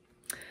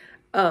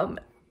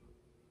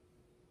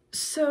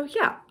 So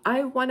yeah,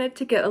 I wanted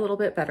to get a little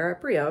bit better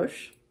at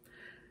brioche.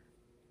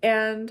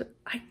 And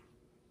I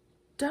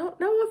don't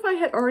know if I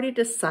had already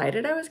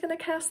decided I was going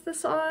to cast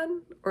this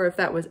on or if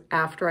that was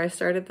after I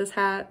started this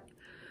hat.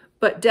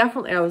 But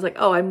definitely I was like,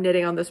 oh, I'm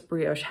knitting on this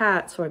brioche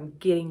hat, so I'm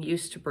getting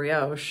used to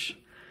brioche,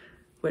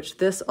 which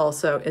this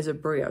also is a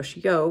brioche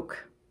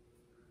yoke.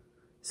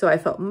 So I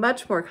felt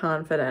much more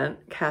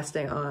confident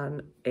casting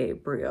on a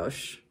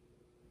brioche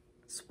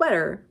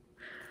sweater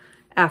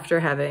after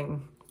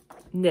having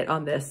knit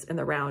on this in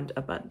the round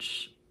a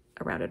bunch,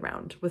 around and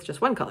round with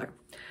just one color.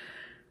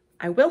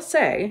 I will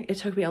say it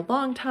took me a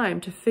long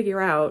time to figure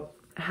out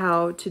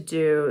how to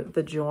do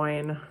the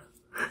join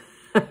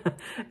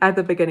at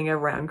the beginning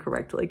of round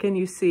correctly. Can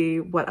you see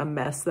what a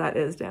mess that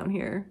is down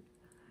here?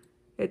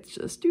 It's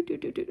just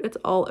it's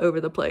all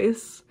over the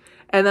place.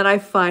 And then I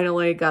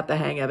finally got the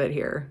hang of it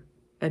here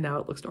and now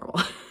it looks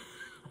normal.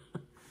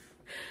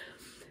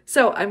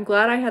 So I'm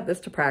glad I had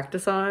this to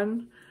practice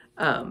on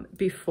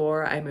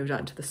before I moved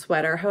on to the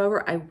sweater.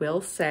 However, I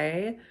will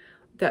say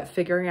that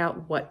figuring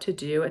out what to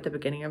do at the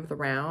beginning of the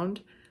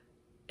round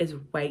is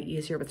way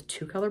easier with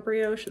 2-color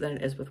brioche than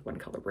it is with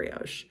 1-color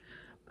brioche.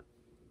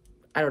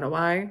 I don't know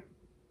why,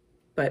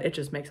 but it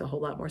just makes a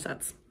whole lot more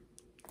sense.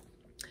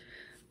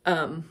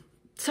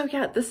 So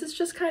yeah, this is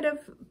just kind of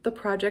the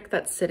project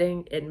that's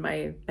sitting in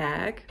my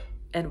bag,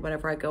 and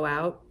whenever I go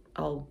out,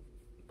 I'll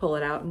pull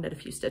it out and knit a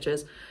few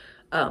stitches.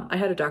 I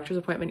had a doctor's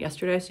appointment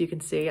yesterday, so you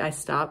can see I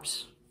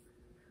stopped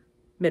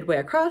midway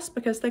across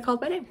because they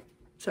called my name.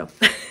 So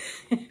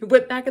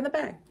went back in the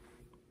bag.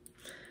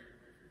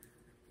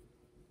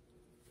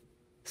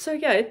 So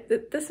yeah,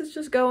 this is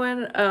just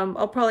going.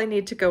 I'll probably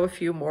need to go a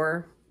few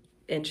more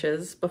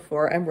inches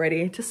before I'm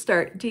ready to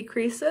start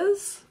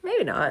decreases.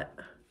 Maybe not.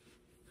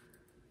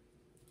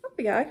 Oh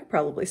yeah, I could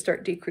probably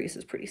start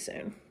decreases pretty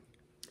soon.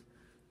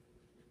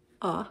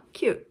 Aw,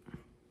 cute.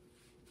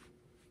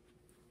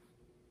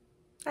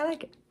 I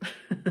like it.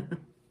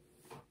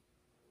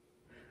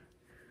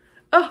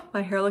 Oh,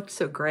 my hair looked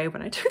so gray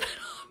when I took that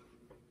off.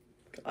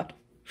 God.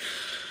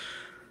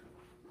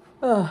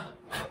 Oh.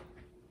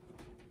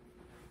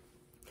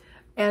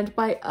 And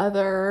my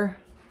other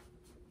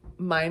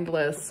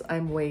mindless,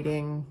 I'm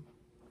waiting.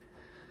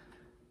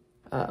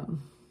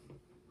 I'm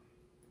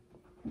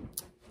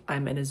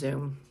in a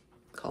Zoom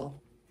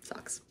call.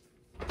 Sucks.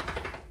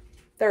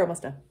 They're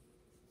almost done.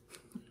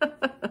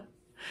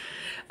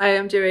 I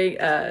am doing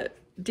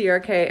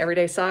DRK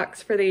everyday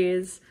socks for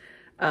these.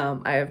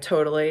 I have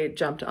totally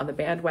jumped on the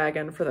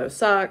bandwagon for those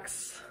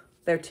socks.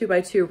 They're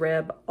 2x2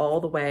 rib all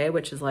the way,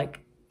 which is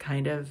like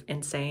kind of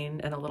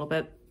insane and a little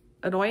bit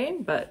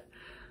annoying, but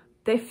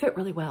they fit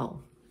really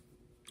well.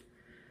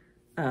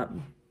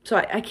 So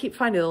I keep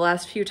finding the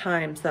last few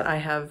times that I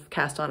have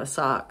cast on a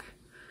sock,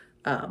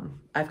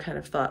 I've kind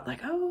of thought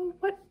like, oh,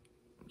 what,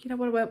 you know,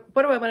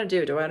 what do I want to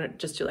do? Do I want to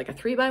just do like a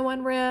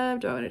 3x1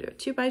 rib? Do I want to do a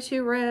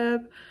 2x2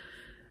 rib?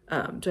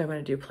 Do I want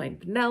to do plain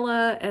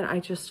vanilla? And I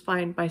just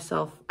find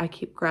myself, I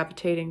keep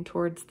gravitating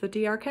towards the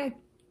DRK,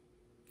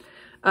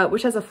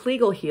 which has a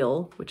Flegel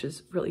heel, which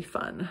is really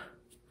fun.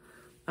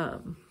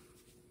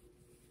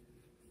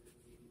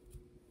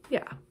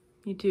 Yeah,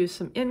 you do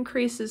some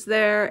increases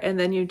there, and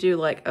then you do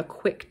like a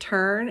quick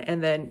turn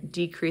and then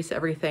decrease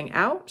everything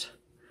out.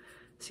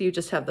 So you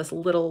just have this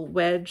little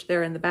wedge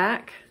there in the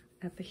back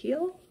at the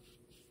heel,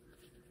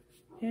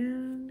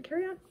 and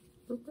carry on.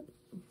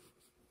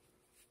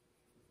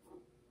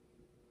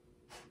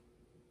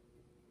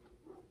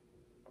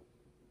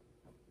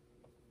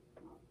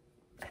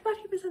 I thought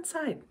he was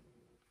inside.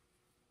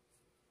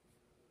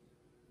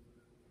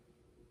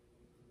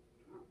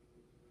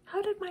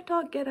 How did my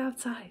dog get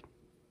outside?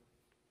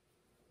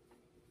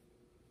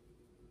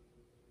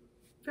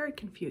 Very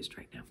confused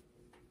right now.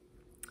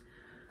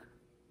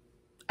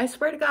 I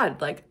swear to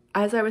God, like,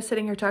 as I was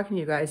sitting here talking to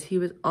you guys, he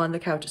was on the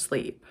couch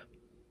asleep.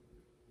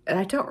 And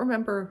I don't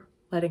remember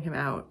letting him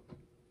out,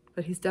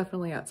 but he's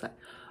definitely outside.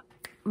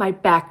 My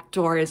back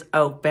door is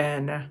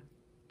open.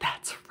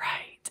 That's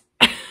right.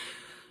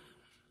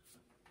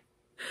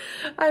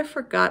 I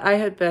forgot I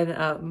had been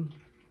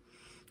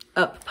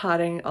up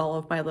potting all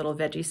of my little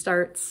veggie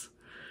starts.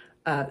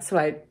 So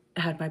I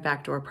had my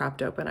back door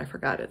propped open. I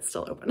forgot it's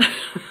still open.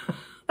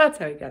 That's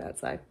how you get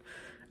outside.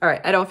 All right,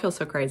 I don't feel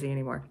so crazy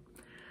anymore.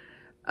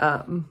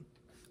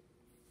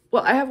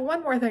 Well, I have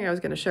one more thing I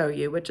was going to show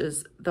you, which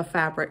is the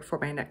fabric for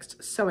my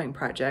next sewing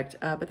project,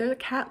 but there's a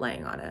cat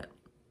laying on it.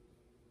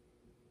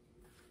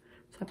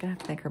 So I'm going to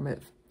have to make her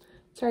move.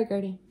 Sorry,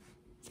 Gertie.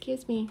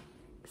 Excuse me.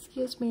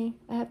 Excuse me.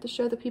 I have to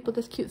show the people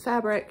this cute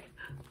fabric.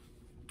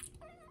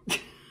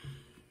 Isn't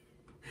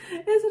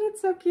it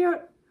so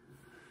cute?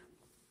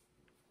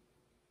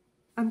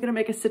 I'm going to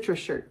make a citrus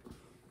shirt.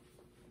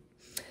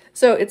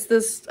 So it's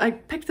this, I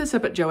picked this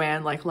up at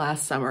Joann like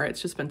last summer.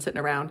 It's just been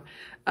sitting around.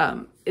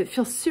 It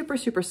feels super,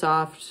 super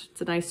soft.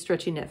 It's a nice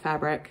stretchy knit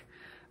fabric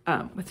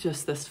with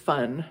just this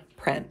fun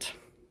print.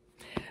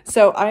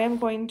 So I am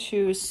going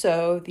to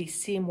sew the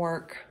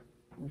Seamwork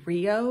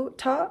Rio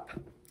top.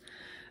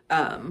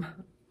 I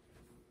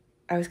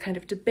was kind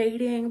of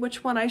debating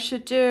which one I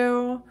should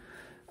do,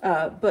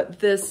 but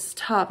this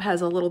top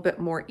has a little bit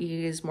more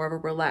ease, more of a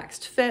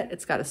relaxed fit.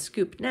 It's got a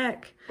scoop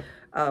neck.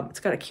 It's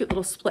got a cute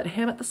little split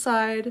hem at the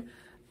side.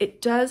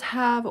 It does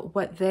have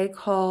what they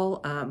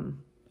call,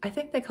 I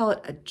think they call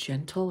it a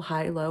gentle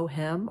high-low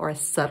hem or a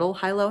subtle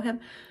high-low hem.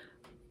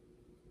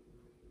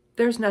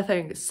 There's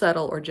nothing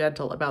subtle or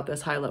gentle about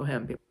this high-low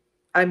hem.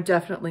 I'm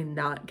definitely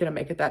not gonna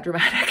make it that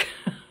dramatic.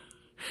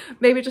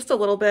 Maybe just a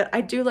little bit.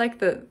 I do like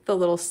the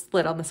little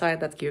slit on the side,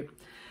 that's cute.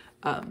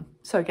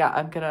 So yeah,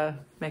 I'm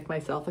gonna make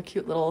myself a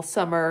cute little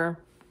summer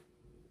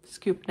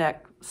scoop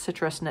neck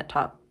citrus knit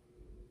top.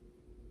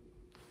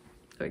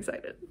 So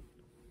excited.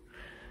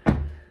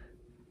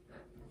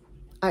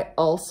 I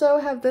also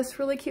have this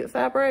really cute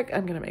fabric.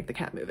 I'm gonna make the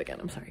cat move again.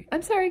 I'm sorry.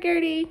 I'm sorry,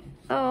 Gertie.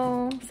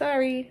 Oh,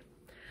 sorry.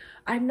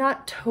 I'm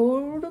not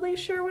totally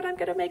sure what I'm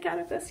gonna make out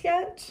of this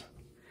yet.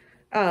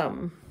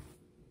 But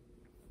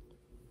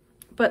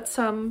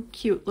some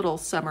cute little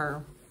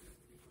summer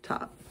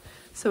top.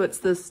 So it's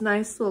this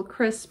nice little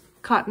crisp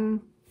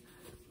cotton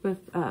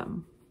with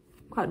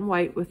cotton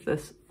white with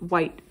this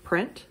white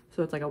print.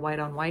 So it's like a white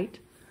on white.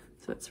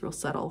 So it's real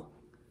subtle.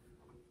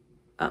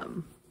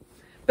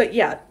 But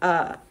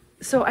yeah,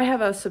 so I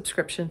have a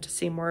subscription to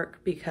Seamwork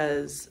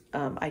because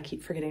I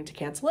keep forgetting to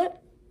cancel it.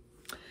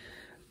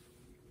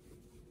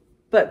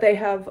 But they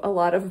have a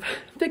lot of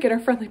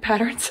beginner-friendly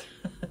patterns.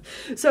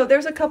 So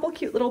there's a couple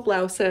cute little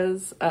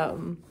blouses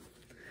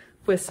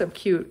with some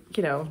cute,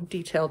 you know,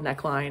 detailed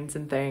necklines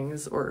and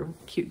things, or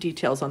cute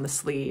details on the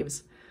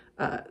sleeves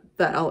that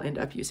I'll end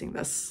up using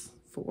this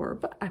for,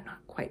 but I'm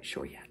not quite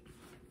sure yet.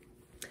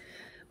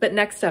 But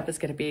next up is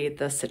going to be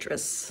the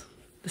citrus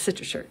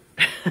shirt.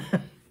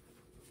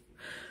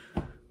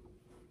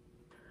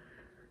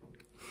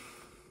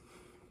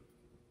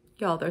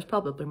 Y'all, there's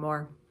probably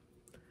more.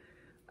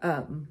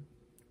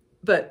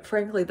 But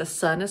frankly, the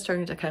sun is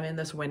starting to come in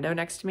this window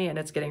next to me and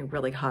it's getting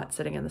really hot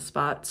sitting in the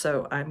spot.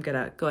 So I'm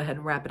gonna go ahead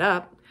and wrap it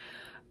up.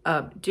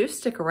 Do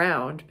stick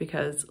around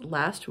because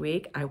last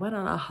week I went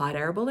on a hot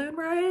air balloon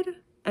ride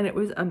and it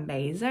was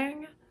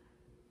amazing.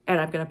 And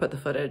I'm gonna put the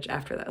footage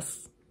after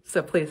this.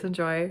 So please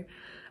enjoy.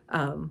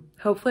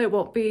 Hopefully it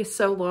won't be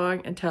so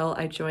long until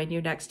I join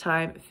you next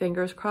time.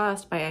 Fingers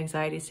crossed my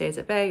anxiety stays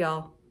at bay,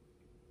 y'all.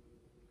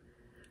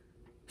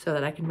 So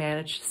that I can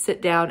manage to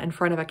sit down in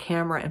front of a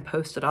camera and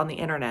post it on the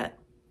internet.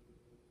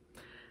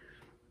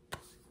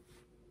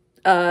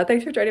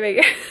 Thanks for joining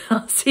me.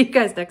 I'll see you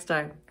guys next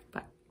time.